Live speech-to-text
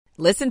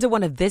Listen to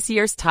one of this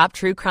year's top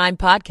true crime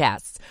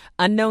podcasts.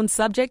 Unknown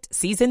Subject,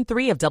 Season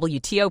 3 of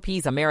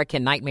WTOP's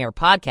American Nightmare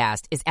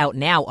podcast is out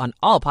now on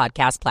all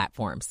podcast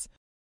platforms.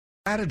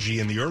 Strategy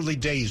in the early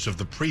days of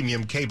the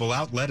premium cable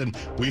outlet, and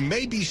we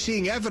may be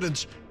seeing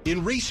evidence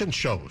in recent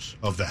shows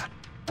of that.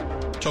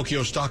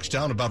 Tokyo stocks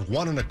down about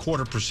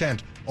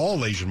 1.25%.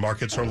 All Asian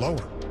markets are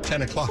lower.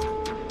 10 o'clock.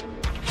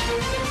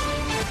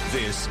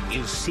 This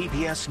is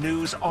CBS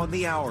News on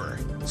the Hour,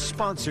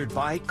 sponsored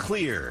by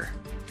Clear.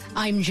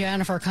 I'm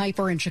Jennifer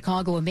Kuiper in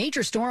Chicago. A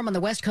major storm on the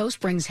West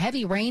Coast brings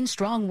heavy rain,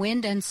 strong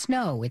wind, and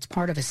snow. It's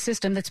part of a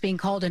system that's being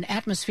called an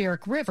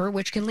atmospheric river,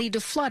 which can lead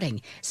to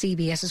flooding.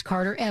 CBS's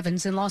Carter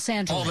Evans in Los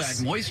Angeles. All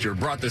that moisture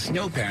brought the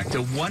snowpack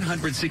to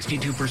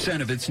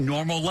 162% of its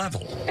normal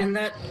level. And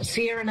that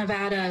Sierra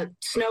Nevada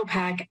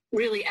snowpack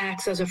really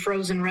acts as a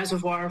frozen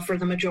reservoir for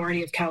the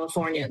majority of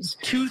Californians.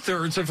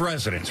 2/3 of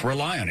residents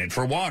rely on it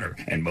for water,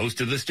 and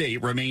most of the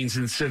state remains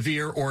in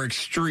severe or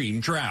extreme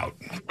drought.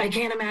 I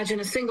can't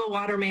imagine a single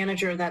water manager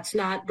that's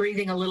not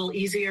breathing a little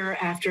easier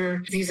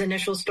after these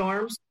initial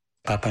storms.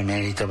 Papa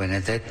Emerito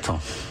Benedetto.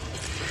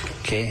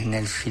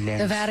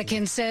 The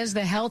Vatican says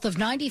the health of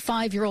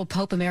 95-year-old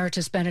Pope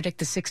Emeritus Benedict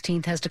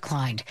XVI has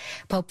declined.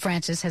 Pope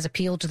Francis has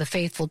appealed to the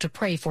faithful to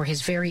pray for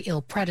his very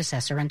ill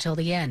predecessor until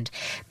the end.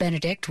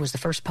 Benedict was the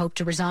first pope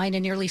to resign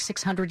in nearly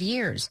 600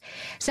 years.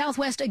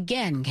 Southwest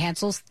again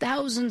cancels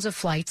thousands of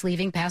flights,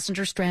 leaving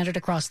passengers stranded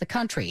across the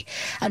country.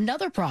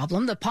 Another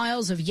problem, the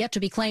piles of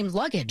yet-to-be-claimed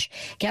luggage.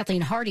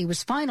 Kathleen Hardy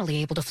was finally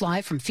able to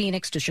fly from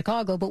Phoenix to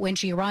Chicago, but when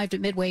she arrived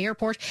at Midway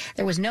Airport,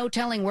 there was no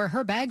telling where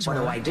her bags were.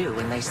 What do I do?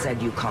 And they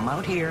said, you come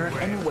out here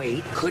and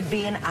wait, could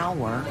be an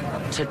hour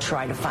to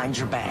try to find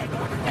your bag.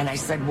 And I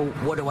said, well,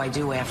 what do I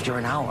do after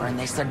an hour? And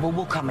they said, well,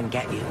 we'll come and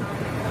get you.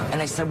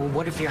 And I said, well,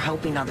 what if you're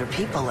helping other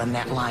people and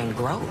that line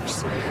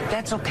grows?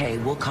 That's okay,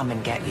 we'll come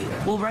and get you.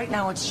 Well, right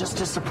now it's just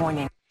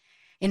disappointing.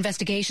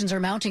 Investigations are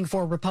mounting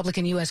for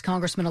Republican U.S.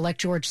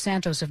 Congressman-elect George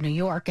Santos of New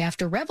York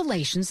after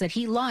revelations that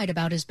he lied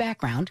about his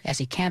background as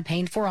he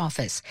campaigned for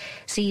office.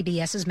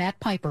 CBS's Matt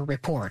Piper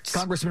reports.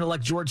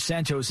 Congressman-elect George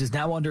Santos is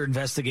now under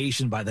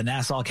investigation by the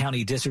Nassau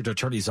County District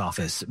Attorney's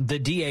Office. The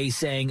DA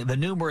saying the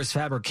numerous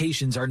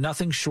fabrications are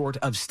nothing short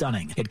of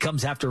stunning. It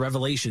comes after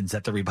revelations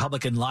that the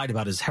Republican lied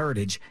about his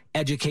heritage,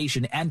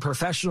 education, and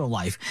professional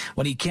life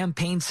when he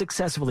campaigned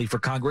successfully for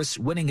Congress,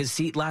 winning his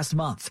seat last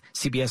month.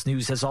 CBS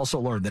News has also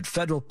learned that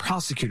federal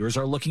prosecutors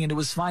are looking into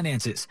his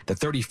finances. The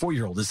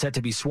 34-year-old is set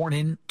to be sworn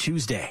in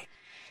Tuesday.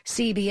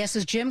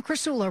 CBS's Jim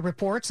Krasula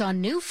reports on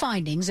new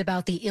findings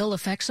about the ill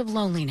effects of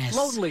loneliness.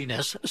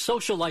 Loneliness,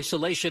 social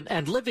isolation,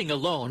 and living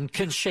alone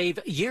can shave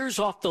years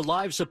off the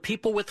lives of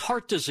people with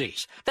heart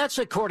disease. That's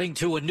according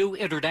to a new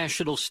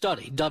international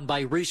study done by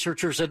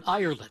researchers in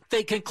Ireland.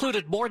 They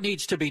concluded more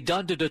needs to be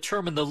done to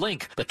determine the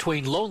link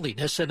between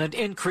loneliness and an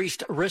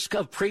increased risk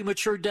of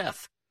premature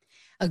death.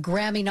 A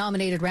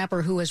Grammy-nominated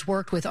rapper who has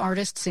worked with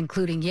artists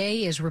including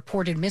Ye is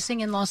reported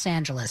missing in Los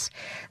Angeles.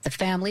 The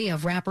family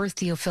of rapper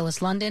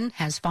Theophilus London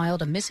has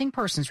filed a missing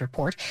persons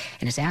report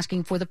and is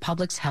asking for the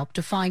public's help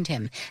to find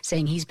him,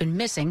 saying he's been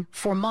missing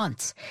for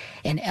months.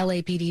 An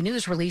LAPD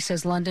news release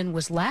says London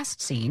was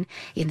last seen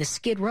in the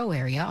Skid Row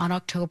area on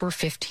October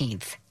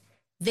 15th.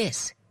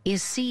 This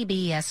is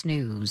CBS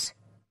News.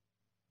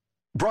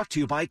 Brought to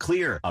you by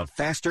Clear, a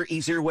faster,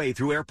 easier way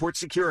through airport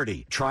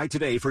security. Try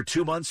today for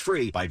 2 months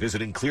free by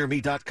visiting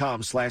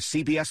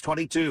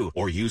clearme.com/CBS22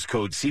 or use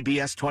code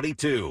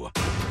CBS22.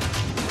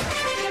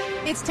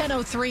 It's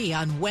 10:03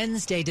 on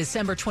Wednesday,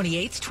 December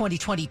 28th,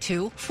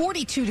 2022.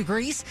 42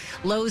 degrees,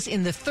 lows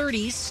in the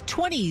 30s,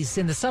 20s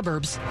in the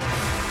suburbs.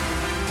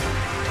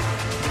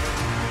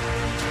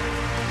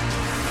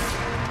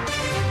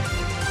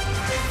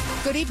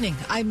 Good evening.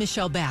 I'm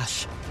Michelle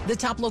Bash. The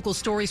top local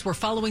stories we're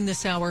following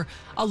this hour: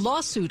 a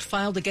lawsuit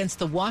filed against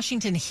the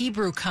Washington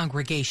Hebrew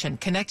congregation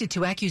connected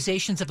to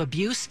accusations of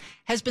abuse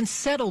has been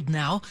settled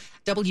now.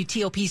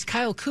 WTOP's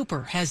Kyle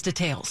Cooper has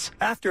details.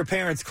 After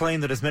parents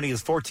claimed that as many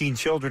as 14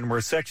 children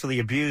were sexually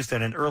abused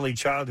at an early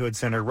childhood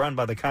center run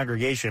by the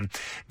congregation,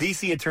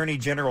 D.C. Attorney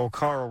General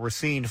Karl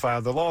Racine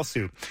filed the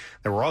lawsuit.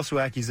 There were also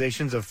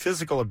accusations of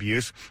physical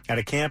abuse at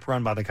a camp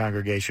run by the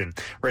congregation.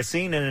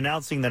 Racine, in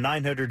announcing the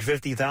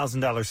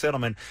 $950,000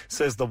 settlement,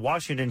 says the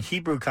Washington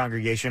Hebrew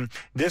congregation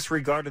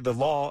disregarded the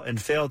law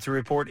and failed to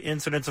report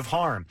incidents of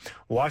harm.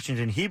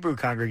 Washington Hebrew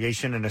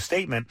congregation, in a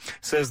statement,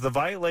 says the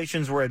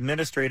violations were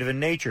administrative in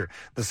nature.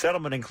 The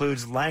settlement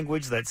includes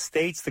language that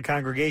states the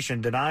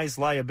congregation denies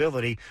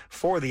liability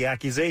for the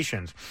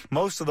accusations.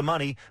 Most of the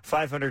money,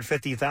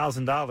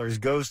 $550,000,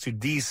 goes to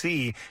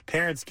D.C.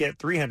 Parents get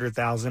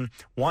 $300,000.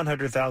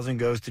 $100,000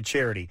 goes to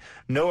charity.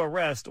 No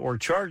arrest or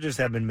charges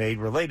have been made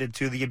related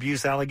to the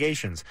abuse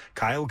allegations.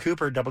 Kyle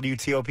Cooper,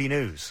 WTOP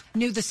News.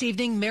 New this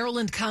evening,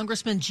 Maryland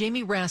Congressman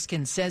Jamie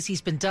Raskin says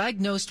he's been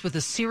diagnosed with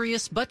a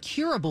serious but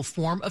curable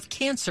form of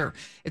cancer.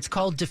 It's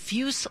called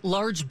diffuse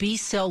large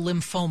B-cell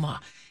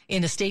lymphoma.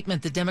 In a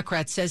statement, the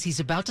Democrat says he's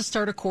about to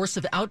start a course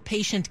of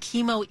outpatient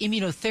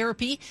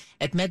chemoimmunotherapy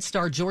at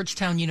MedStar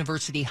Georgetown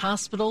University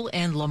Hospital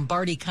and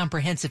Lombardi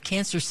Comprehensive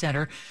Cancer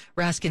Center.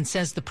 Raskin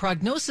says the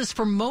prognosis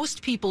for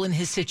most people in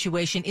his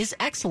situation is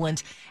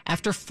excellent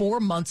after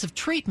 4 months of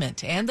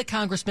treatment. And the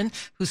congressman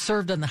who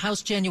served on the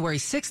House January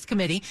 6th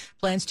committee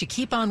plans to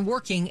keep on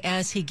working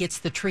as he gets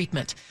the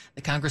treatment.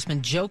 The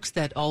congressman jokes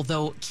that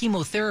although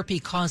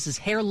chemotherapy causes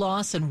hair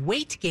loss and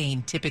weight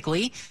gain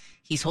typically,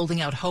 he's holding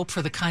out hope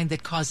for the kind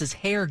that causes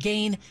hair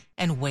gain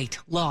and weight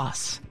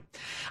loss.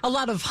 A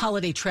lot of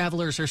holiday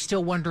travelers are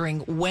still wondering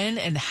when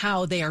and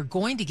how they are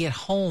going to get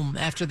home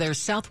after their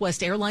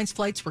Southwest Airlines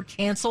flights were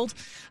canceled.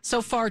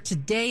 So far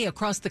today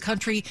across the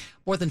country,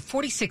 more than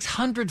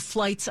 4,600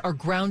 flights are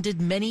grounded,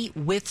 many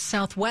with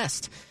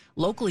Southwest.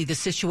 Locally, the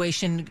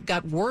situation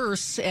got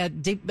worse has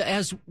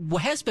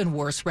been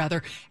worse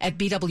at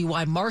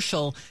BWI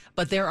Marshall,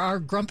 but there are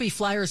grumpy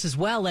flyers as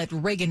well at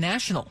Reagan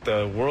National.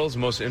 The world's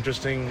most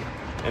interesting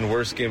and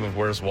worst game of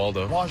Where's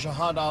Waldo.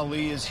 Wajahad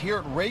Ali is here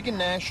at Reagan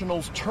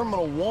National's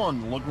Terminal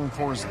 1 looking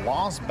for his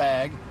lost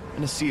bag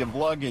in a sea of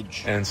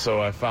luggage. And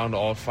so I found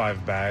all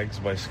 5 bags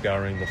by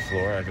scouring the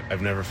floor.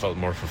 I've never felt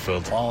more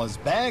fulfilled. While his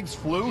bags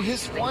flew,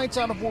 his flights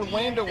out of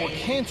Orlando were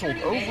canceled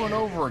over and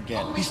over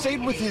again. He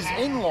stayed with his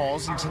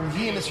in-laws until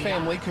he and his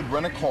family could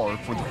rent a car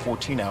for the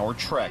 14-hour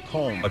trek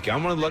home. Okay,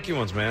 I'm one of the lucky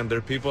ones, man. There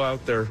are people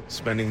out there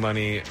spending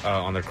money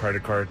on their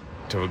credit card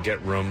to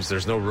get rooms.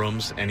 There's no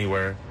rooms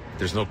anywhere.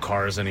 There's no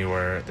cars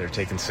anywhere. They're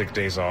taking sick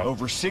days off.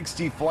 Over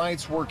 60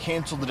 flights were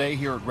canceled today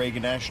here at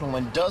Reagan National,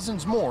 and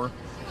dozens more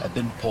have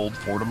been pulled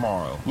for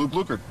tomorrow. Luke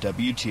Lukert,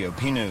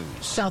 WTOP News.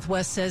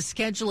 Southwest says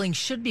scheduling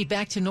should be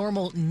back to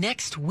normal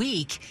next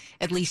week.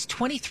 At least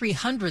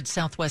 2,300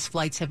 Southwest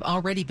flights have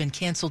already been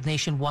canceled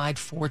nationwide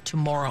for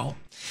tomorrow.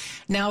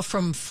 Now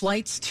from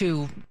flights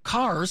to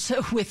cars,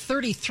 with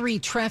 33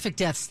 traffic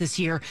deaths this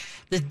year,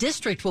 the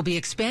district will be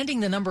expanding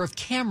the number of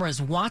cameras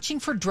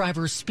watching for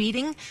drivers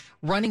speeding,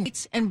 running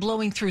lights, and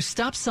blowing through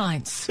stop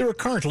signs. There are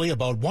currently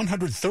about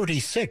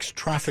 136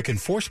 traffic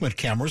enforcement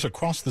cameras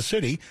across the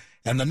city,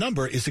 and the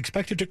number is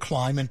expected to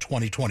climb in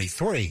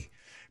 2023.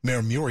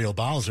 Mayor Muriel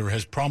Bowser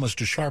has promised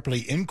to sharply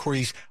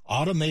increase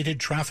automated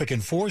traffic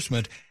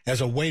enforcement as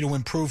a way to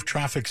improve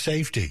traffic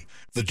safety.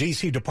 The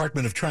D.C.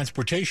 Department of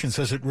Transportation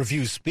says it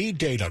reviews speed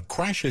data,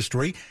 crash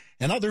history,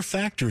 and other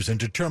factors in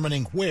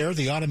determining where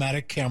the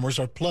automatic cameras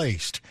are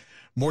placed.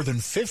 More than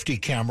 50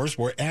 cameras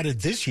were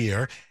added this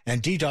year,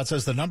 and DDOT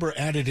says the number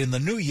added in the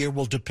new year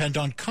will depend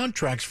on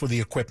contracts for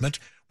the equipment,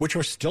 which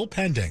are still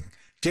pending.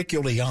 Dick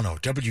Iuliano,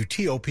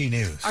 WTOP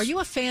News. Are you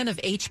a fan of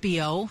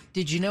HBO?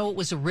 Did you know it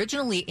was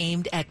originally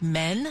aimed at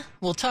men?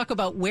 We'll talk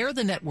about where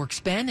the network's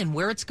been and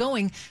where it's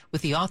going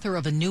with the author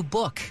of a new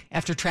book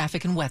after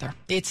traffic and weather.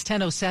 It's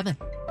 10:07.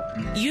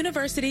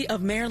 University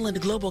of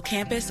Maryland Global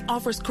Campus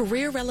offers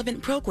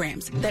career-relevant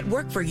programs that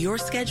work for your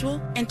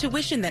schedule and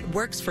tuition that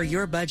works for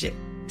your budget.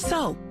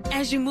 So,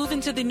 as you move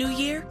into the new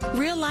year,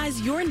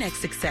 realize your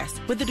next success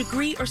with a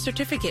degree or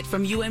certificate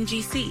from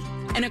UMGC,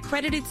 an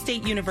accredited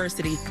state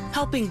university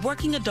helping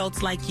working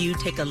adults like you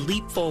take a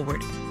leap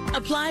forward.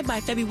 Apply by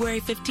February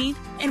 15th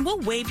and we'll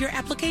waive your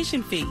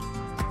application fee.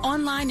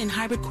 Online and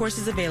hybrid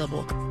courses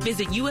available.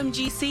 Visit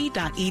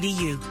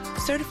umgc.edu.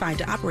 Certified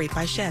to operate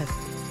by Chev.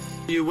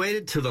 You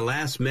waited to the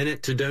last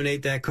minute to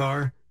donate that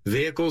car?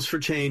 Vehicles for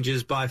Change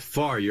is by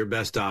far your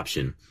best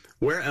option.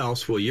 Where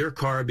else will your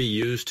car be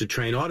used to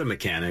train auto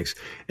mechanics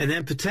and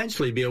then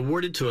potentially be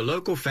awarded to a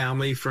local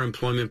family for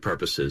employment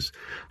purposes?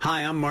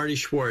 Hi, I'm Marty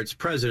Schwartz,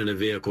 president of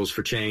Vehicles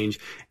for Change,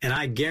 and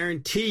I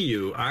guarantee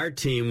you our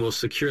team will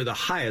secure the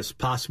highest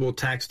possible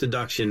tax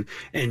deduction,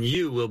 and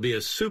you will be a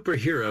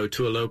superhero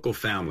to a local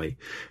family.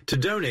 To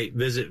donate,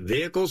 visit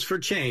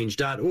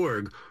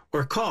vehiclesforchange.org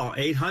or call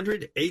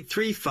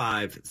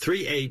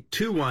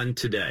 800-835-3821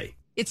 today.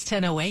 It's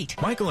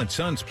 10:08. Michael &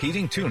 Son's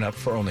heating tune-up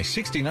for only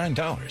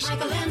 $69.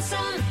 Michael &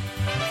 Son.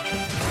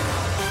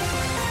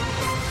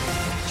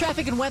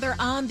 Traffic and weather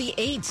on the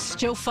 8s.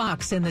 Joe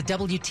Fox in the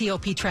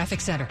WTOP Traffic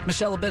Center.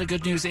 Michelle, a bit of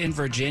good news in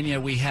Virginia.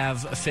 We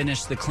have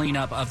finished the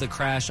cleanup of the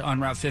crash on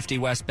Route 50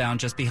 westbound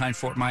just behind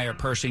Fort Myer at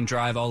Pershing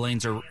Drive. All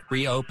lanes are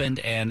reopened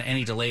and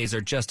any delays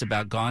are just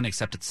about gone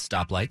except at the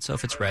stoplight. So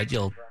if it's red,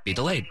 you'll be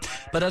delayed.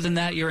 But other than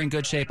that, you're in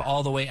good shape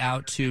all the way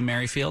out to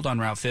Merrifield on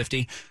Route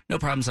 50. No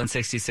problems on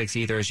 66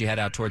 either as you head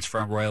out towards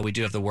Front Royal. We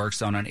do have the work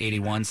zone on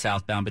 81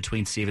 southbound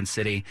between Stevens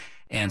City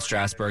and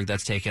Strasburg.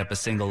 That's taking up a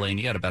single lane.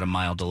 You got about a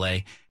mile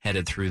delay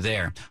headed through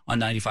there. On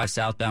 95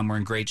 southbound, we're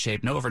in great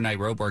shape. No overnight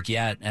roadwork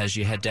yet as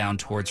you head down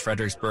towards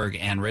Fredericksburg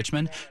and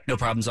Richmond. No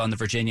problems on the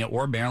Virginia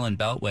or Maryland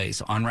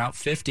beltways. On Route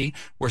 50,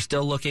 we're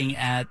still looking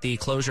at the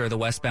closure of the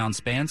westbound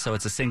span, so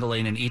it's a single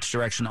lane in each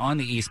direction on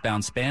the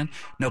eastbound span.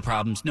 No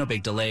problems, no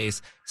big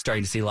delays.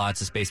 starting to see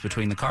lots of space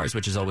between the cars,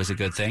 which is always a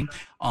good thing.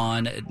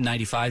 On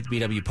 95, the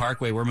BW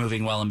Parkway, we're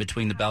moving well in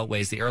between the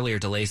beltways. The earlier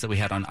delays that we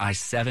had on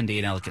I-70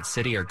 in Ellicott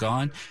City are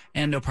gone,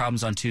 and no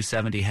problems on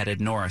 270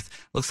 headed north.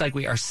 Looks like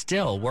we are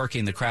still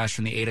working the crash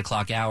from the 8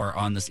 o'clock hour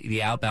on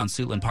the outbound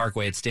Suitland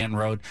Parkway at Stanton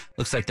Road.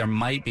 Looks like there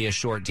might be a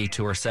short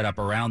detour set up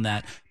around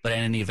that, but in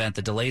any event,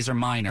 the delays are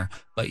minor,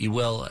 but you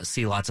will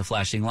see lots of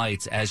flashing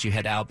lights as you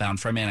head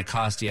outbound from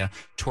Anacostia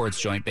towards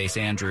Joint Base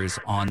Andrews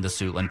on the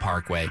Suitland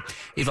Parkway.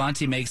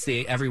 Ivanti makes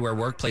the everywhere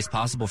workplace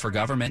possible for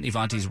government.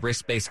 Ivanti's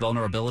risk-based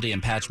vulnerability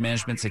and patch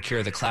management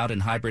secure the cloud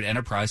and hybrid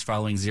enterprise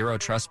following zero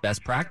trust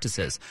best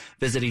practices.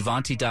 Visit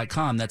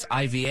Ivanti.com. That's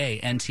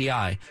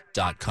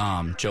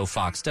IVANTI.com. Joe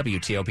Fox,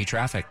 WTOP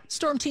Traffic.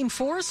 Storm Team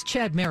 4's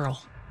Chad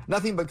Merrill.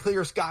 Nothing but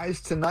clear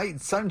skies tonight.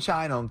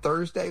 Sunshine on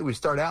Thursday. We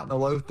start out in the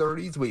low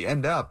 30s. We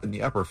end up in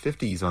the upper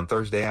 50s on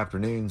Thursday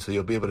afternoon, so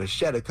you'll be able to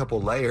shed a couple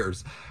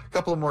layers. A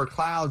couple of more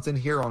clouds in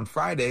here on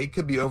Friday.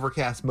 Could be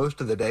overcast most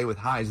of the day with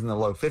highs in the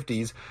low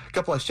 50s. A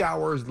couple of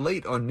showers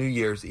late on New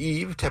Year's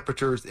Eve.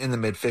 Temperatures in the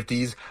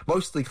mid-50s.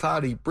 Mostly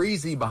cloudy,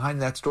 breezy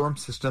behind that storm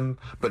system,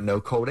 but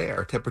no cold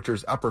air.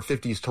 Temperatures upper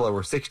 50s to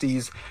lower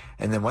 60s.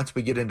 And then once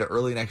we get into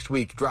early next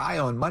week, dry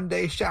on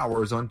Monday,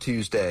 showers on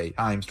Tuesday.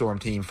 I'm Storm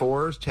Team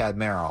 4's Chad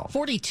Merrill.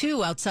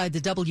 42 outside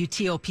the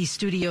WTOP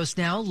studios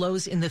now.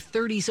 Lows in the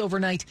 30s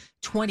overnight,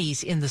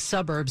 20s in the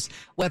suburbs.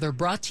 Weather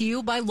brought to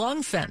you by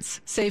Long Fence.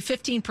 Save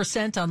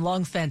 15% on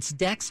Long Fence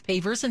decks,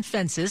 pavers, and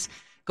fences.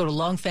 Go to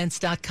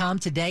longfence.com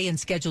today and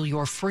schedule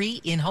your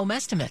free in-home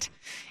estimate.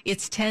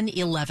 It's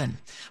 10:11.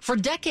 For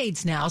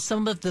decades now,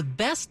 some of the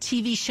best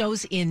TV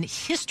shows in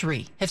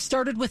history have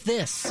started with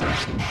this.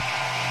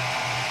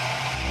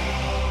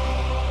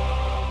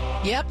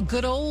 Yep,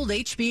 good old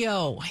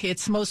HBO.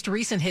 Its most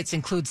recent hits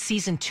include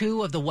Season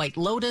 2 of The White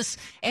Lotus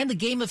and the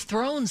Game of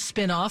Thrones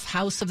spin-off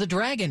House of the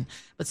Dragon.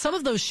 But some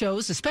of those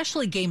shows,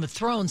 especially Game of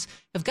Thrones,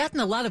 have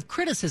gotten a lot of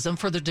criticism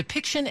for the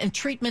depiction and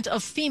treatment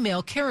of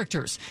female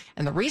characters.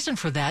 And the reason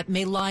for that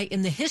may lie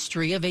in the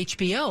history of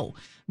HBO.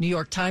 New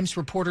York Times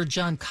reporter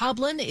John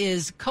Coblin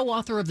is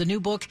co-author of the new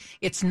book,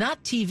 It's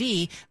Not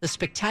TV, The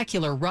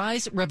Spectacular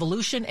Rise,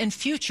 Revolution, and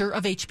Future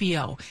of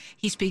HBO.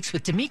 He speaks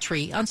with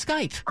Dimitri on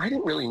Skype. I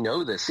didn't really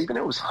know this, even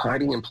though it was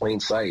hiding in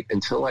plain sight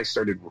until I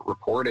started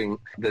reporting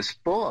this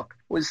book,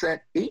 was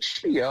that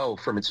HBO,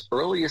 from its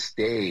earliest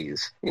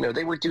days,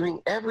 they were doing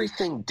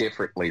everything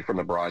differently from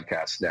the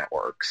broadcast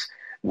networks.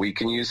 We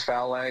can use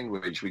foul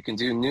language, we can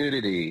do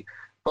nudity.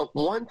 But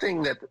one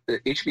thing that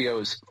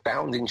HBO's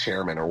founding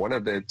chairman, or one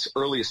of its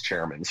earliest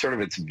chairmen, sort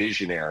of its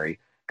visionary,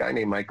 a guy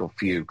named Michael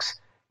Fuchs,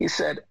 he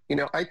said,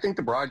 I think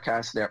the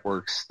broadcast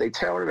networks, they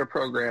tailor their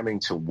programming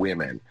to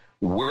women.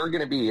 We're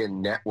going to be a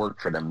network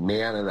for the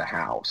man of the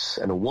house,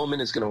 and a woman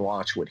is going to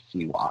watch what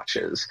he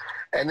watches.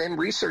 And then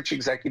research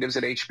executives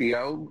at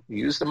HBO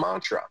used the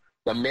mantra,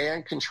 the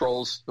man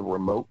controls the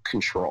remote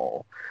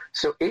control.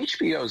 So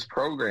HBO's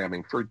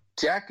programming for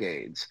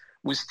decades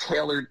was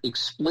tailored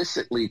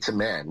explicitly to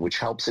men, which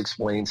helps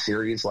explain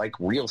series like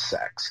Real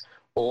Sex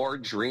or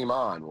Dream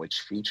On,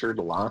 which featured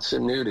lots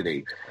of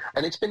nudity.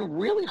 And it's been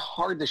really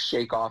hard to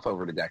shake off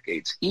over the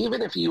decades.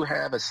 Even if you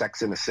have a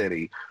Sex and the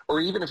City,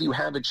 or even if you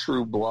have a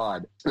True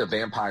Blood, the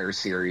vampire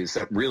series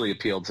that really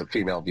appealed to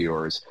female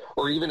viewers,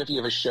 or even if you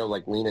have a show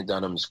like Lena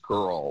Dunham's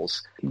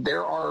Girls,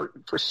 there are,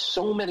 for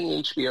so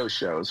many HBO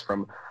shows,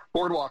 from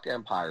Boardwalk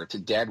Empire to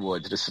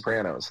Deadwood to The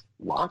Sopranos,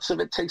 lots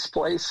of it takes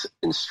place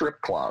in strip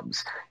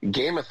clubs.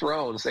 Game of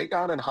Thrones, they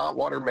got in hot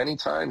water many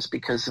times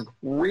because of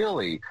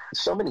really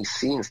so many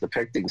scenes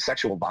depicting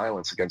sexual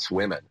violence against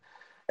women.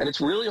 And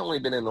it's really only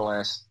been in the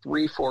last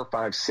 3, 4,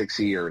 5, 6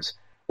 years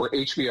where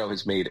HBO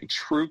has made a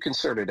true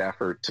concerted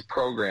effort to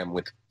program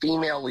with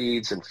female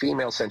leads and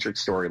female-centric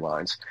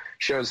storylines,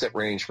 shows that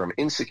range from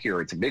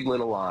Insecure to Big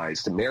Little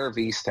Lies to Mayor of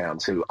Easttown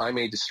to I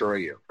May Destroy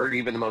You, or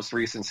even the most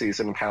recent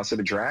season of House of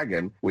the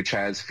Dragon, which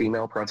has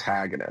female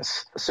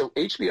protagonists. So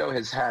HBO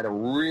has had a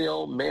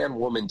real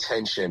man-woman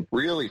tension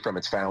really from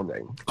its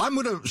founding. I'm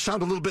going to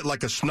sound a little bit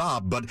like a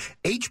snob, but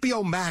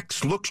HBO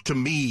Max looks to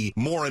me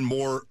more and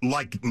more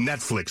like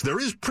Netflix.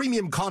 There is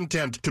premium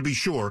content, to be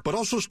sure, but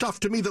also stuff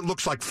to me that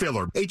looks like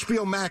filler.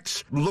 HBO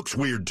Max looks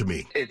weird to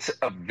me. It's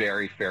a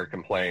very fair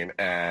complaint,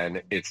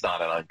 and it's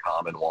not an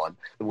uncommon one.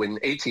 When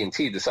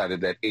AT&T decided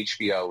that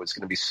HBO was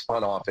going to be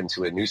spun off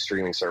into a new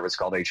streaming service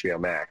called HBO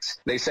Max,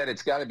 they said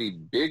it's got to be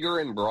bigger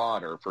and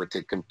broader for it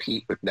to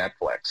compete with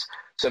Netflix.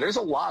 So there's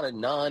a lot of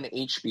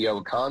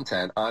non-HBO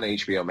content on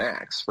HBO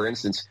Max. For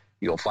instance,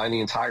 you'll find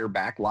the entire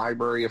back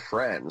library of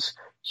Friends.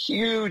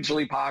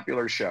 Hugely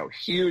popular show,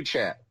 huge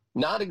hit.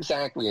 Not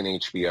exactly an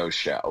HBO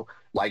show.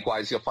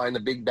 Likewise, you'll find The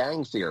Big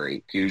Bang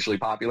Theory, hugely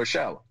popular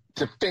show.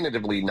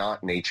 Definitively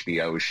not an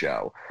HBO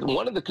show.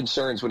 One of the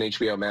concerns when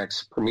HBO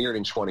Max premiered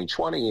in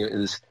 2020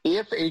 is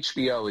if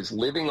HBO is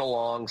living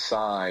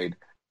alongside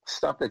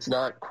stuff that's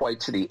not quite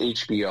to the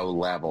HBO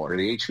level or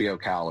the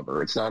HBO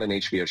caliber. It's not an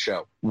HBO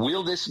show.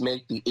 Will this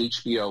make the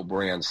HBO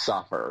brand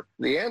suffer?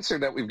 The answer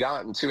that we've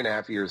gotten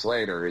 2.5 years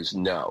later is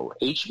no.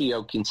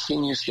 HBO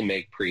continues to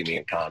make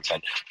premium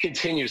content,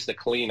 continues to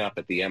clean up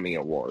at the Emmy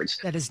Awards.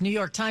 That is New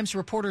York Times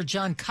reporter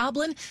John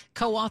Coblin,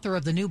 co-author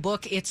of the new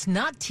book, It's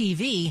Not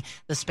TV,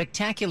 The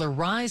Spectacular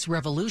Rise,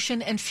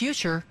 Revolution, and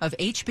Future of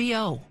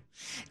HBO.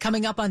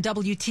 Coming up on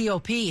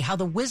WTOP, how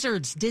the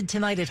Wizards did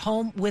tonight at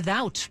home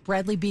without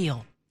Bradley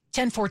Beal.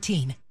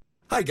 10:14.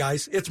 Hi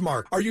guys, it's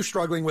Mark. Are you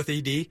struggling with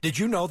ED? Did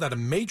you know that a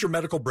major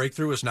medical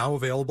breakthrough is now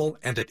available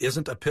and it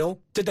isn't a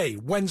pill? Today,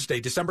 Wednesday,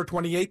 December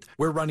 28th,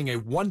 we're running a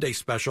one-day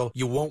special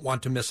you won't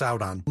want to miss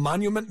out on.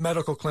 Monument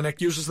Medical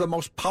Clinic uses the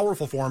most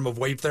powerful form of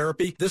wave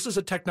therapy. This is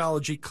a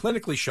technology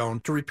clinically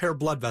shown to repair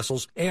blood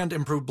vessels and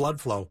improve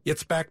blood flow.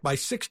 It's backed by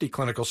 60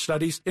 clinical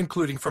studies,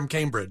 including from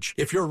Cambridge.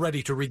 If you're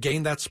ready to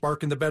regain that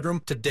spark in the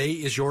bedroom, today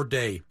is your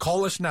day.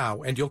 Call us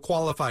now and you'll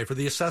qualify for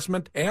the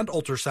assessment and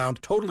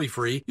ultrasound totally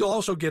free. You'll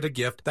also get a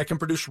gift that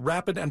can produce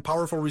rapid and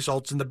powerful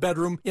results in the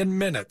bedroom in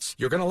minutes.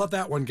 You're going to love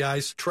that one,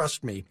 guys.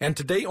 Trust me. And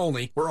today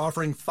only, we're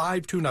offering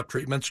 5 tune-up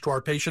treatments to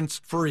our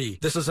patients free.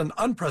 This is an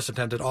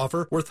unprecedented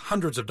offer worth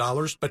hundreds of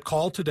dollars, but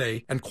call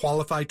today and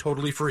qualify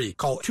totally free.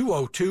 Call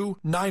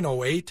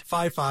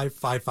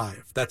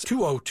 202-908-5555. That's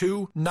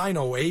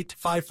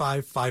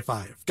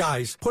 202-908-5555.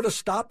 Guys, put a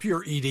stop to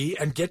your ED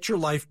and get your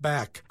life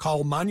back.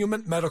 Call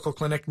Monument Medical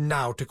Clinic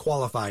now to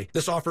qualify.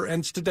 This offer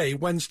ends today,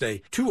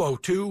 Wednesday,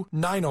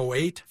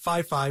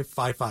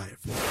 202-908-5555.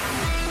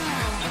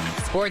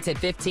 Sports at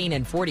 15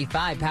 and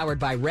 45, powered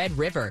by Red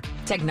River.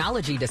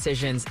 Technology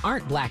decisions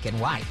aren't black and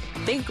white.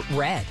 Think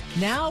red.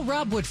 Now,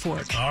 Rob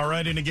Woodford. All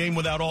right, in a game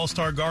without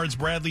all-star guards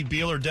Bradley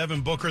Beal or Devin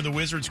Booker, the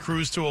Wizards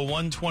cruise to a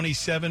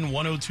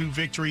 127-102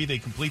 victory. They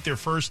complete their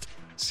first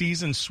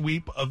season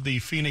sweep of the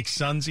Phoenix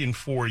Suns in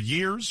 4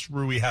 years.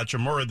 Rui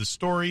Hachimura, the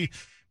story,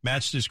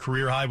 matched his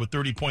career high with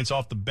 30 points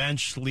off the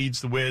bench,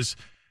 leads the Wiz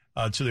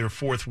to their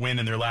 4th win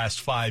in their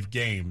last 5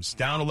 games.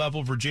 Down a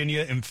level,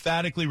 Virginia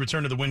emphatically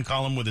returned to the win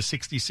column with a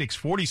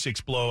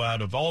 66-46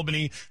 blowout of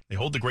Albany. They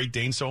hold the Great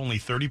Danes to only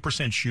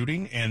 30%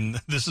 shooting, and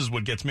this is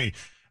what gets me.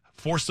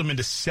 Forced them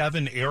into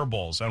 7 air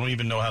balls. I don't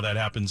even know how that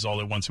happens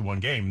all at once in one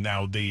game.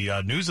 Now,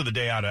 the news of the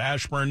day out of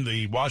Ashburn,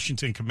 the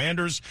Washington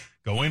Commanders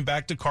going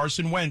back to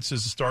Carson Wentz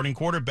as the starting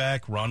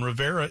quarterback. Ron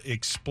Rivera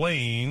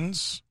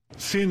explains.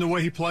 Seeing the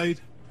way he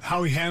played,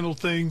 how he handled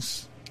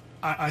things,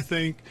 I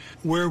think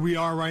where we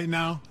are right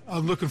now,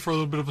 I'm looking for a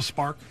little bit of a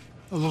spark,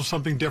 a little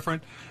something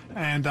different,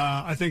 and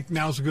I think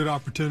now's a good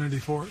opportunity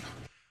for it.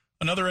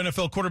 Another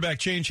NFL quarterback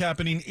change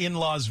happening in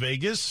Las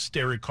Vegas.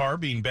 Derek Carr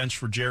being benched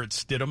for Jarrett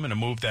Stidham in a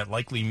move that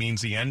likely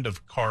means the end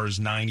of Carr's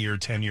 9-year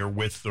tenure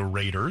with the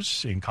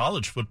Raiders. In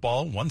college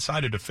football,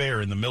 one-sided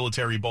affair in the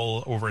Military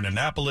Bowl over in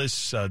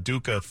Annapolis.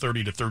 Duke a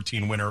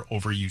 30-13 winner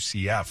over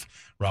UCF.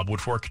 Rob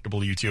Woodfork,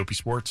 WTOP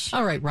Sports.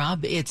 All right,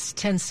 Rob, it's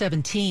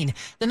 10:17.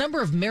 The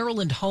number of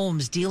Maryland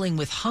homes dealing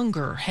with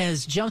hunger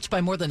has jumped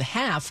by more than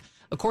half,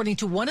 according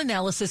to one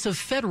analysis of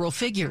federal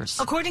figures.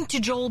 According to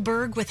Joel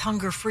Berg with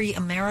Hunger Free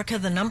America,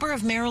 the number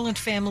of Maryland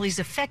families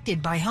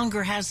affected by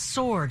hunger has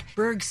soared.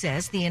 Berg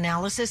says the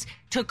analysis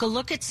took a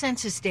look at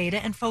census data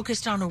and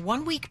focused on a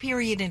 1-week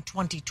period in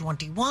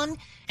 2021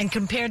 and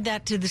compared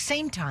that to the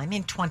same time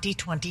in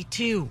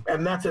 2022.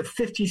 And that's a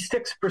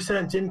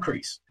 56%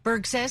 increase.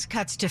 Berg says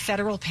cuts to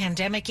federal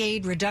pandemic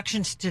aid,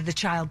 reductions to the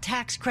child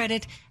tax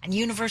credit, and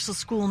universal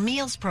school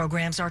meals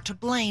programs are to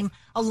blame,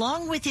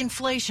 along with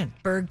inflation.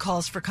 Berg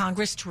calls for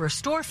Congress to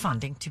restore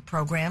funding to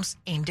programs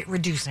aimed at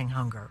reducing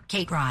hunger.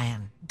 Kate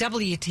Ryan,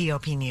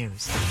 WTOP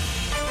News.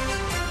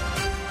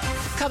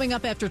 Coming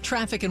up after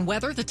traffic and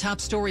weather, the top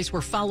stories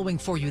we're following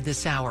for you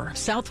this hour.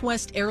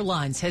 Southwest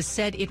Airlines has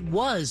said it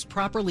was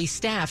properly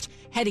staffed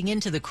heading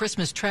into the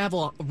Christmas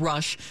travel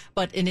rush,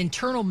 but an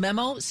internal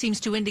memo seems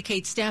to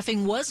indicate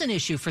staffing was an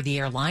issue for the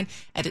airline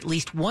at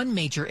least one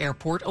major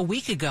airport a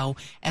week ago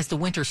as the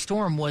winter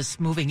storm was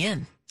moving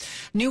in.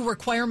 New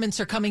requirements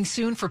are coming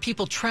soon for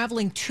people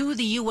traveling to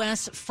the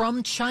U.S.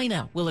 from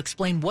China. We'll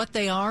explain what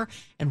they are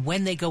and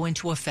when they go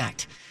into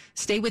effect.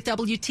 Stay with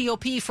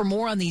WTOP for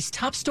more on these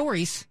top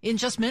stories in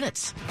just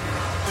minutes.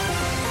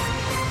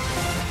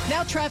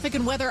 Now traffic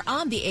and weather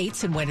on the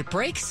 8s and when it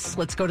breaks.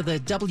 Let's go to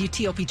the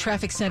WTOP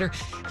Traffic Center.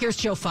 Here's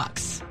Joe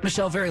Fox.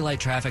 Michelle, very light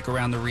traffic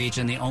around the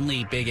region. The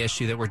only big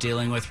issue that we're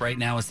dealing with right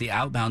now is the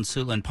outbound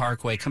Suitland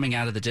Parkway coming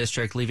out of the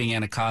district, leaving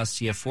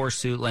Anacostia for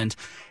Suitland.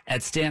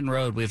 At Stanton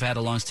Road, we've had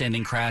a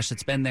long-standing crash.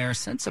 It's been there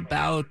since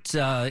about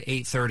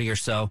 8:30 or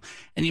so,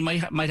 and you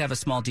might have a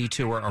small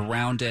detour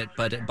around it,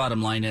 but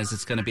bottom line is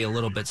it's going to be a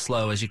little bit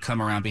slow as you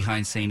come around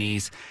behind St.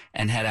 E's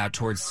and head out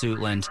towards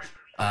Suitland.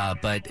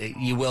 But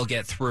you will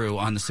get through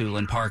on the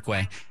Suitland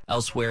Parkway.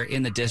 Elsewhere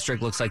in the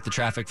district, looks like the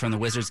traffic from the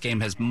Wizards game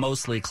has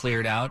mostly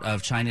cleared out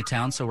of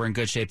Chinatown, so we're in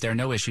good shape there.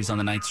 No issues on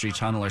the 9th Street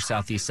Tunnel or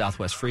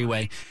Southeast-Southwest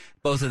Freeway.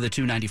 Both of the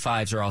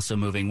 295s are also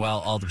moving well.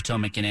 All the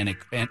Potomac and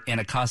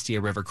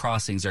Anacostia River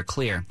crossings are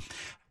clear.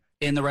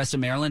 In the rest of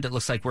Maryland, it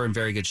looks like we're in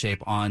very good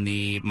shape on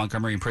the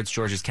Montgomery and Prince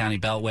George's County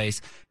beltways.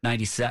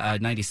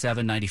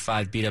 97,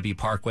 95 BW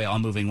Parkway, all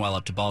moving well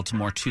up to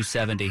Baltimore.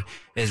 270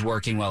 is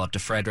working well up to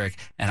Frederick,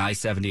 and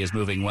I-70 is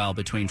moving well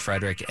between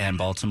Frederick and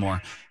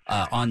Baltimore.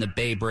 On the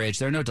Bay Bridge,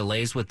 there are no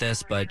delays with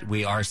this, but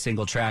we are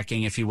single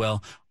tracking, if you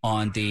will,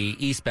 on the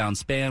eastbound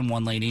span,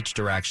 1 lane each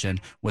direction,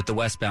 with the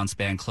westbound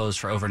span closed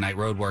for overnight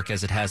road work,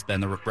 as it has been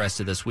the rest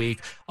of this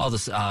week. All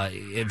the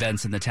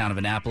events in the town of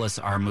Annapolis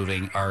are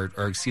moving, all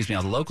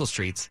the local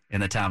streets in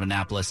the town of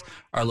Annapolis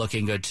are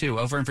looking good too.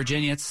 Over in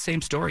Virginia, it's the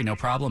same story. No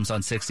problems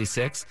on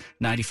 66,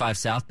 95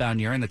 southbound.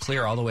 You're in the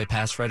clear all the way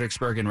past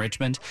Fredericksburg and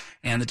Richmond,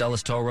 and the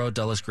Dulles Toll Road,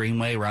 Dulles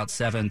Greenway, Route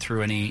 7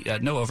 through any,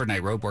 no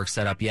overnight road work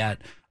set up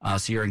yet.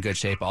 So you're in good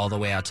shape all the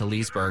way out to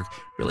Leesburg.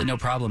 Really no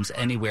problems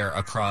anywhere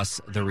across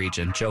the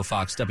region. Joe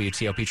Fox,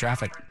 WTOP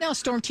Traffic. Now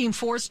Storm Team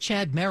 4's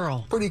Chad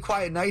Merrill. Pretty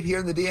quiet night here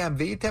in the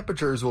DMV.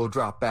 Temperatures will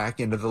drop back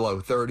into the low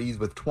 30s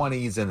with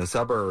 20s in the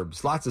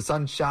suburbs. Lots of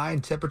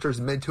sunshine.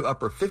 Temperatures mid to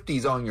upper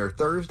 50s on your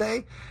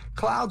Thursday.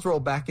 Clouds roll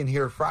back in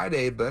here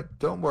Friday, but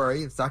don't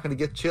worry, it's not going to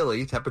get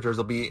chilly. Temperatures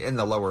will be in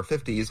the lower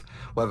 50s.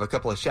 We'll have a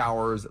couple of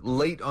showers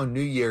late on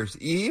New Year's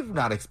Eve.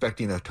 Not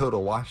expecting a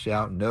total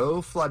washout. No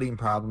flooding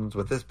problems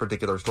with this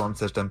particular storm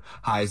system.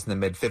 Highs in the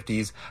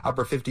mid-50s,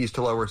 upper 50s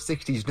to lower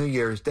 60s New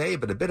Year's Day,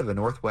 but a bit of a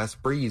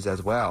northwest breeze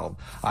as well.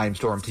 I'm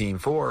Storm Team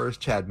 4's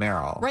Chad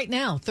Merrill. Right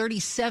now,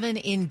 37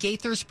 in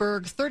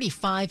Gaithersburg,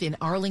 35 in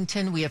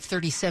Arlington. We have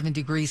 37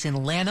 degrees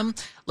in Lanham.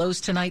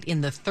 Lows tonight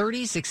in the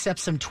 30s, except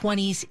some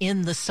 20s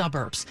in the suburbs.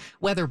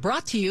 Weather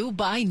brought to you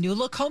by New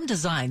Look Home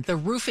Design, the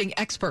roofing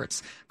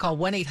experts. Call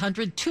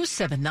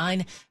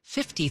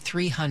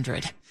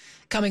 1-800-279-5300.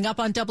 Coming up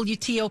on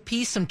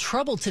WTOP, some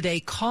trouble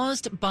today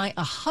caused by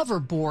a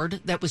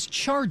hoverboard that was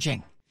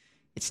charging.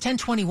 It's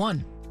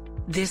 10:21.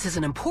 This is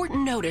an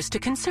important notice to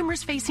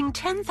consumers facing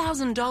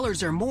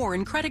 $10,000 or more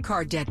in credit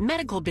card debt,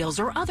 medical bills,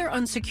 or other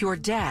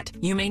unsecured debt.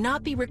 You may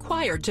not be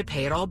required to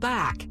pay it all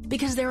back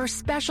because there are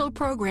special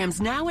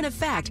programs now in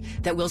effect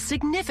that will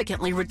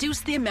significantly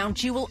reduce the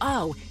amount you will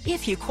owe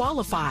if you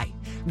qualify.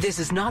 This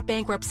is not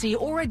bankruptcy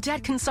or a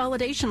debt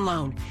consolidation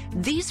loan.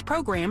 These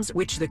programs,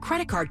 which the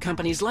credit card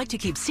companies like to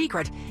keep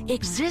secret,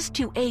 exist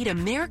to aid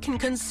American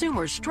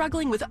consumers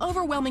struggling with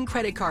overwhelming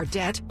credit card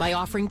debt by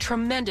offering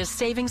tremendous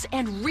savings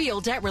and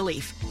real debt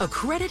relief.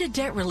 Accredited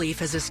Debt Relief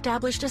has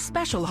established a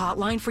special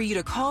hotline for you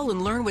to call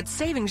and learn what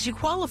savings you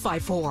qualify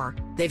for.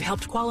 They've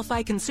helped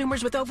qualify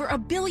consumers with over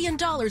 $1 billion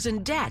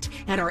in debt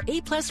and are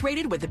A+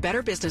 rated with the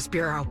Better Business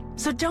Bureau.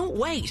 So don't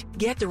wait.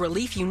 Get the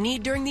relief you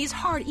need during these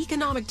hard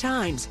economic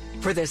times.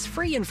 For this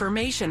free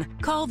information,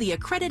 call the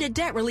Accredited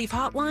Debt Relief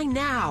Hotline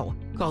now.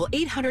 Call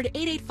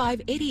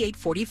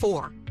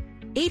 800-885-8844.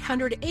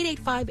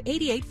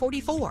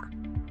 800-885-8844.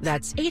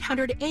 That's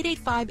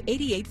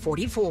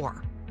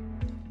 800-885-8844.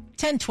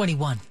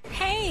 10:21.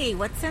 Hey,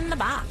 what's in the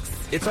box?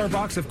 It's our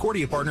box of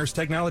Cordia Partners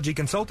technology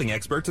consulting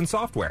experts and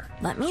software.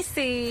 Let me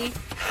see.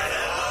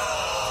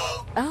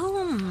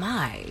 Oh,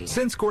 my.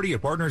 Since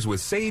Cordia partners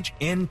with Sage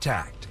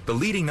Intacct, the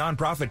leading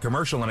nonprofit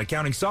commercial and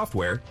accounting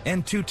software,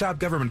 and 2 top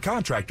government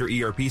contractor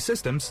ERP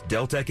systems,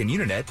 Deltek and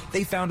Uninet,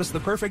 they found us the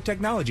perfect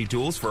technology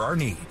tools for our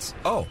needs.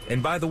 Oh,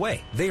 and by the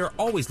way, they are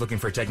always looking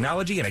for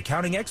technology and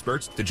accounting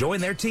experts to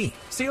join their team.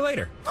 See you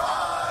later.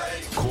 Bye.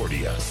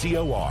 Cordia,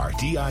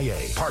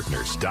 C-O-R-D-I-A,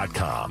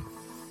 partners.com.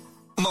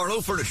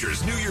 Marlowe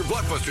Furniture's New Year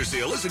Blockbuster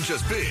Sale isn't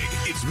just big,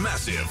 it's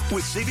massive.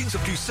 With savings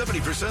up to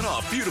 70%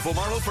 off beautiful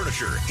Marlowe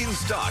furniture in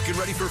stock and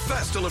ready for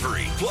fast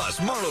delivery.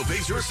 Plus, Marlowe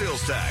pays your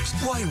sales tax.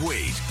 Why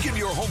wait? Give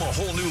your home a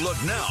whole new look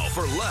now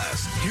for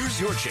less. Here's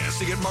your chance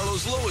to get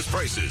Marlowe's lowest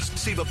prices.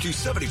 Save up to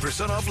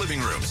 70% off living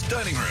rooms,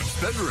 dining rooms,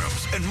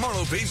 bedrooms, and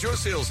Marlowe pays your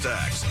sales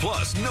tax.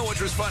 Plus, no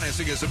interest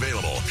financing is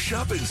available.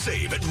 Shop and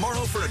save at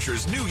Marlowe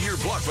Furniture's New Year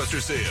Blockbuster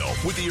Sale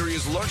with the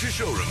area's largest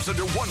showrooms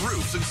under one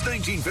roof since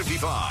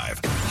 1955.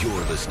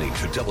 You're listening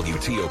to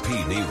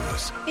WTOP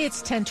News.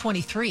 It's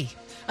 10:23.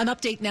 An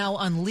update now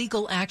on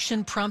legal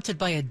action prompted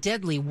by a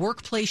deadly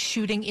workplace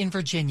shooting in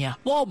Virginia.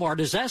 Walmart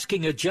is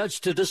asking a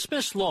judge to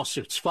dismiss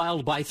lawsuits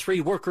filed by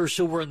 3 workers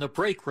who were in the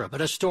break room at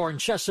a store in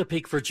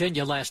Chesapeake,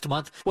 Virginia last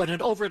month when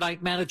an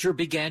overnight manager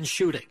began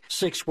shooting.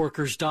 6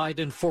 workers died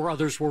and 4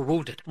 others were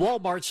wounded.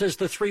 Walmart says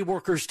the 3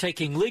 workers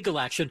taking legal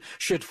action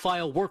should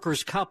file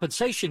workers'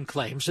 compensation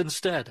claims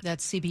instead.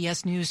 That's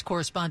CBS News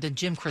correspondent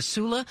Jim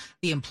Krasula.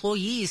 The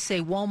employees say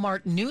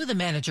Walmart knew the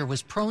manager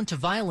was prone to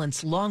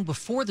violence long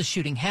before the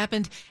shooting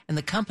happened, and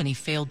the company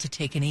failed to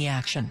take any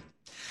action.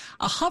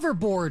 A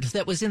hoverboard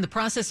that was in the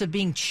process of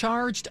being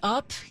charged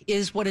up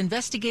is what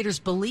investigators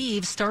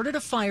believe started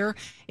a fire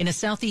in a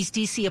Southeast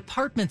D.C.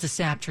 apartment this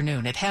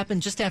afternoon. It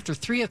happened just after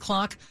 3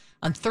 o'clock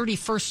on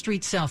 31st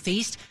Street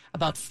Southeast.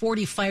 About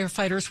 40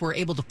 firefighters were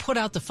able to put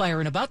out the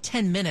fire in about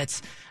 10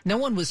 minutes. No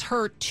one was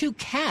hurt. 2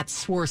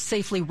 cats were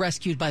safely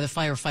rescued by the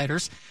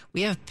firefighters.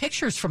 We have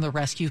pictures from the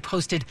rescue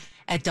posted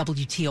at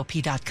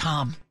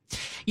WTOP.com.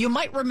 You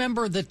might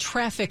remember the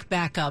traffic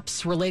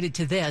backups related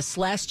to this.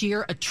 Last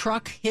year, a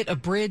truck hit a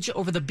bridge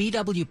over the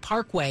BW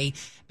Parkway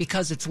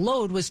because its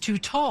load was too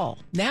tall.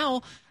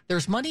 Now,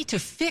 There's money to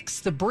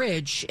fix the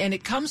bridge, and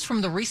it comes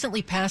from the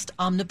recently passed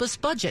omnibus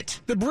budget.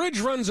 The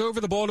bridge runs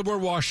over the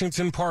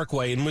Baltimore-Washington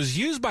Parkway and was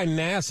used by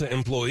NASA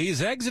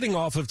employees exiting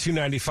off of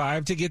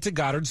 295 to get to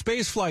Goddard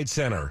Space Flight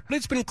Center. But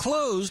it's been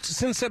closed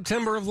since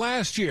September of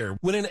last year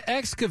when an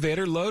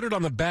excavator loaded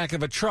on the back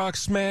of a truck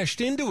smashed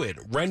into it,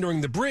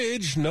 rendering the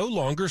bridge no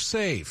longer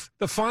safe.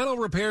 The final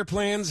repair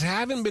plans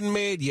haven't been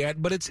made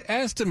yet, but it's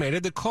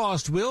estimated the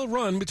cost will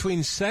run between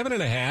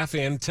 $7.5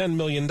 and $10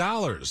 million.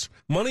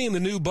 Money in the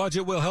new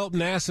budget will help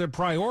NASA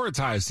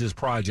prioritize this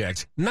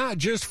project, not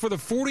just for the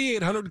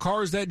 4,800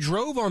 cars that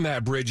drove on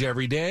that bridge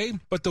every day,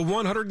 but the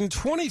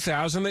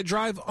 120,000 that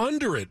drive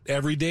under it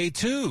every day,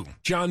 too.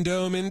 John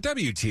Doman,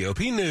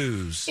 WTOP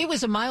News. It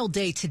was a mild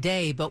day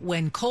today, but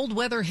when cold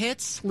weather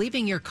hits,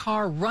 leaving your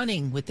car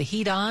running with the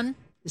heat on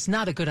is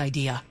not a good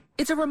idea.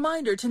 It's a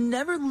reminder to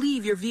never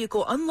leave your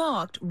vehicle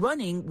unlocked,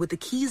 running with the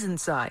keys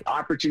inside.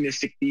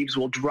 Opportunistic thieves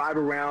will drive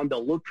around.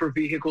 They'll look for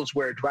vehicles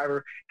where a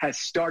driver has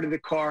started the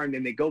car, and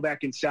then they go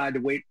back inside to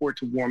wait for it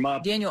to warm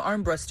up. Daniel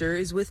Armbruster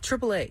is with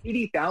AAA.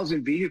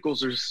 80,000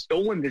 vehicles are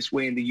stolen this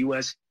way in the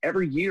U.S.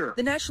 every year.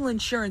 The National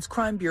Insurance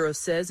Crime Bureau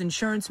says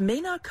insurance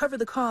may not cover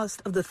the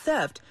cost of the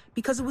theft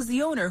because it was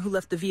the owner who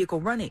left the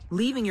vehicle running.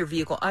 Leaving your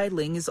vehicle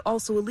idling is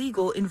also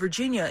illegal in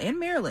Virginia and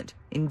Maryland.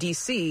 In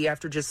D.C.,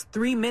 after just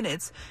 3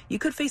 minutes, you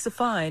could face a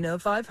fine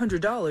of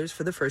 $500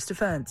 for the first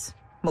offense.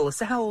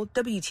 Melissa Howell,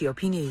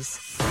 WTOP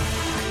News.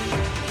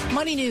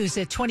 Money news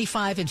at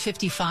 25 and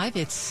 55.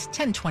 It's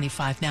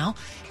 10:25 now.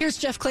 Here's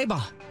Jeff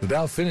Claybaugh. The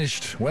Dow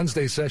finished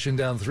Wednesday session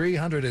down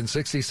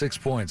 366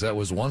 points. That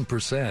was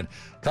 1%.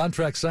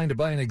 Contracts signed to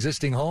buy an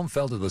existing home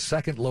fell to the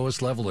second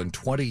lowest level in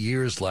 20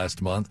 years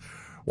last month.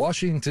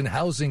 Washington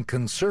Housing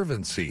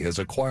Conservancy has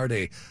acquired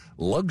a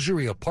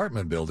luxury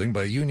apartment building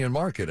by Union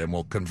Market and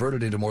will convert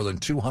it into more than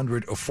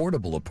 200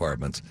 affordable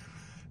apartments.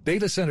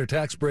 Data center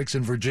tax breaks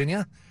in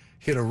Virginia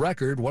hit a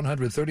record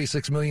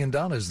 $136 million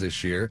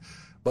this year,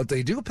 but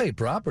they do pay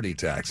property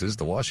taxes.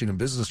 The Washington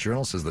Business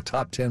Journal says the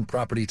top 10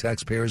 property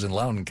taxpayers in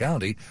Loudoun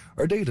County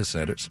are data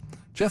centers.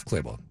 Jeff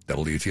Claybaugh,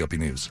 WTOP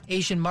News.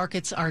 Asian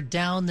markets are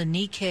down. The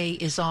Nikkei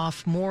is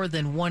off more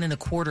than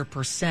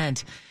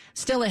 1.25%.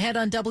 Still ahead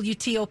on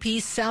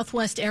WTOP,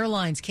 Southwest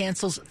Airlines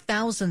cancels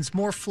thousands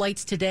more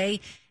flights today,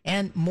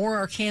 and more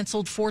are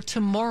canceled for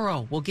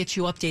tomorrow. We'll get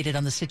you updated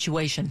on the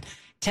situation.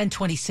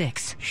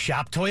 1026.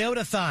 Shop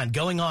Toyotathon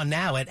going on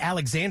now at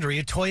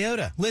Alexandria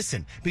Toyota.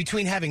 Listen,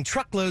 between having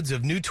truckloads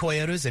of new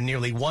Toyotas and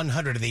nearly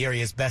 100 of the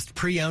area's best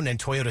pre-owned and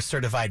Toyota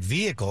certified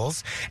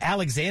vehicles,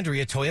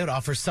 Alexandria Toyota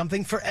offers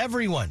something for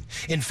everyone.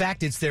 In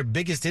fact, it's their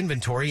biggest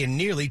inventory in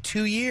nearly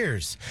 2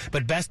 years.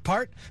 But best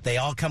part, they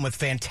all come with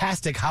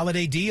fantastic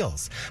holiday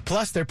deals.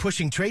 Plus, they're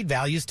pushing trade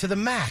values to the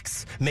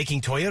max, making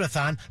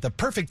Toyotathon the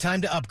perfect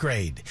time to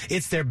upgrade.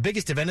 It's their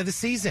biggest event of the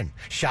season.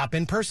 Shop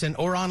in person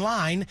or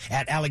online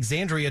at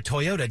AlexandriaToyota.com.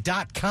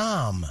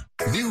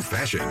 New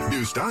fashion,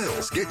 new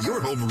styles. Get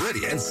your home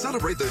ready and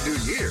celebrate the new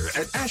year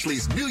at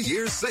Ashley's New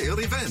Year's Sale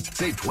event.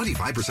 Save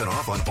 25%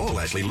 off on all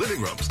Ashley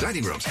living rooms,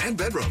 dining rooms, and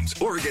bedrooms.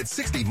 Or get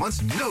 60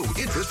 months no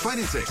interest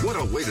financing. What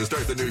a way to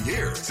start the new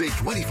year. Save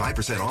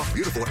 25% off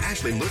beautiful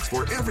Ashley looks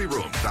for every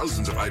room.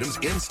 Thousands of items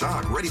in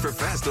stock, ready for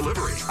fast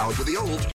delivery. Out with the old,